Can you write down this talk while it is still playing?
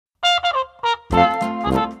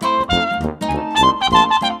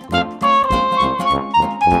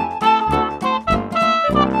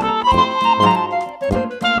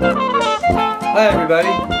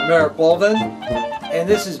Bolvin, and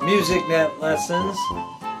this is MusicNet Lessons,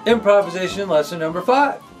 Improvisation lesson number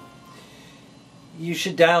 5. You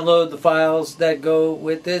should download the files that go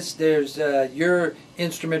with this. There's your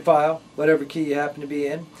instrument file, whatever key you happen to be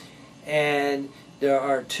in, and there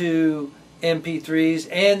are 2 MP3s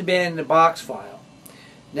and the Band in a Box file.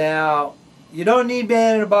 Now, you don't need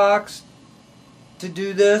Band in a Box to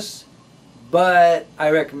do this, but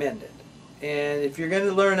I recommend it. And if you're going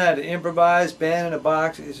to learn how to improvise, Band in a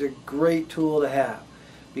Box is a great tool to have,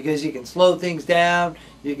 because you can slow things down,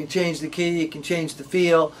 you can change the key, you can change the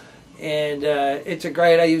feel, and it's a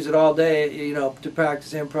great, I use it all day, you know, to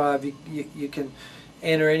practice improv. You can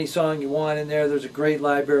enter any song you want in there. There's a great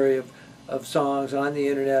library of songs on the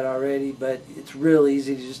internet already, but it's real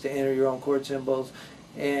easy just to enter your own chord symbols.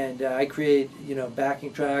 And I create, you know,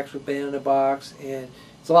 backing tracks with Band in a Box, and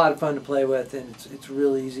it's a lot of fun to play with, and it's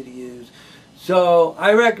really easy to use. So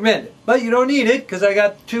I recommend it, but you don't need it, because I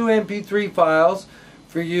got 2 MP3 files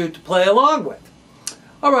for you to play along with.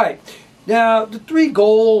 Alright, now the 3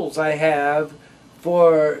 goals I have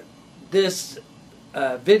for this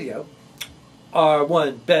video are: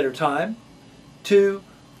 1, better time; 2,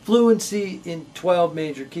 fluency in 12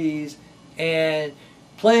 major keys; and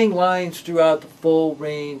playing lines throughout the full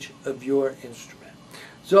range of your instrument.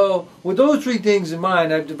 So with those 3 things in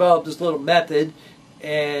mind, I've developed this little method,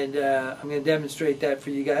 and I'm going to demonstrate that for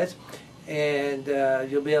you guys, and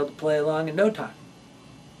you'll be able to play along in no time.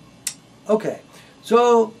 Okay,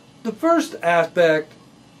 so the first aspect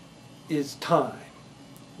is time.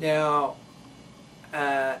 Now,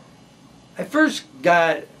 I first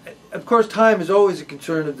got, of course, time is always a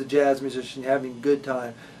concern of the jazz musician, having good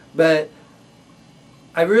time, but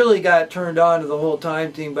I really got turned on to the whole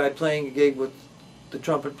time thing by playing a gig with the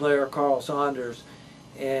trumpet player Carl Saunders,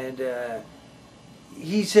 and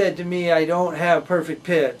he said to me, I don't have perfect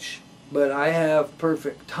pitch, but I have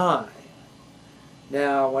perfect time.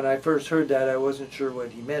 Now, when I first heard that, I wasn't sure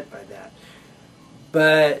what he meant by that.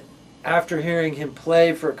 But after hearing him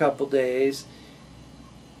play for a couple days,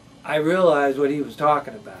 I realized what he was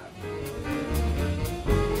talking about.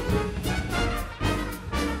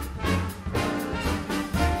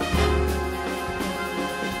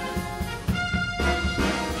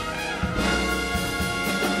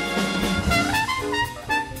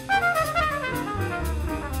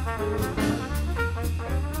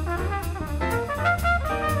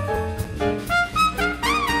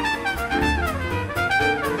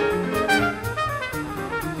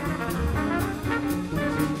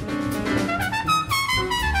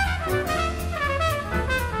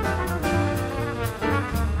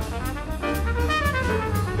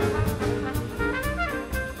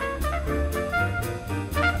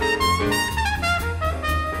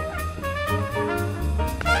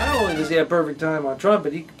 Does he have perfect time on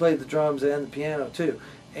trumpet? He can play the drums and the piano too.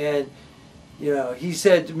 And you know, he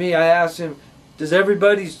said to me, I asked him, does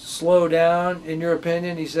everybody slow down in your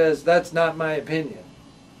opinion? He says, that's not my opinion.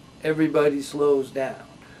 Everybody slows down.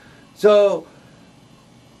 So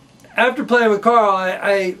after playing with Carl,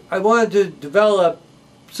 I wanted to develop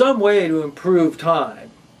some way to improve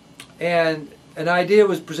time, and an idea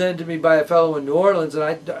was presented to me by a fellow in New Orleans, and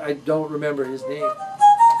I don't remember his name.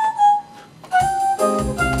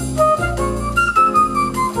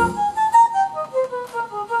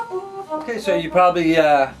 Okay, so you probably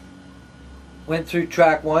went through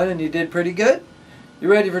track 1 and you did pretty good.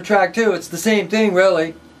 You're ready for track 2. It's the same thing,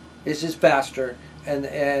 really. It's just faster,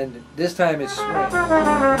 and this time it's swing.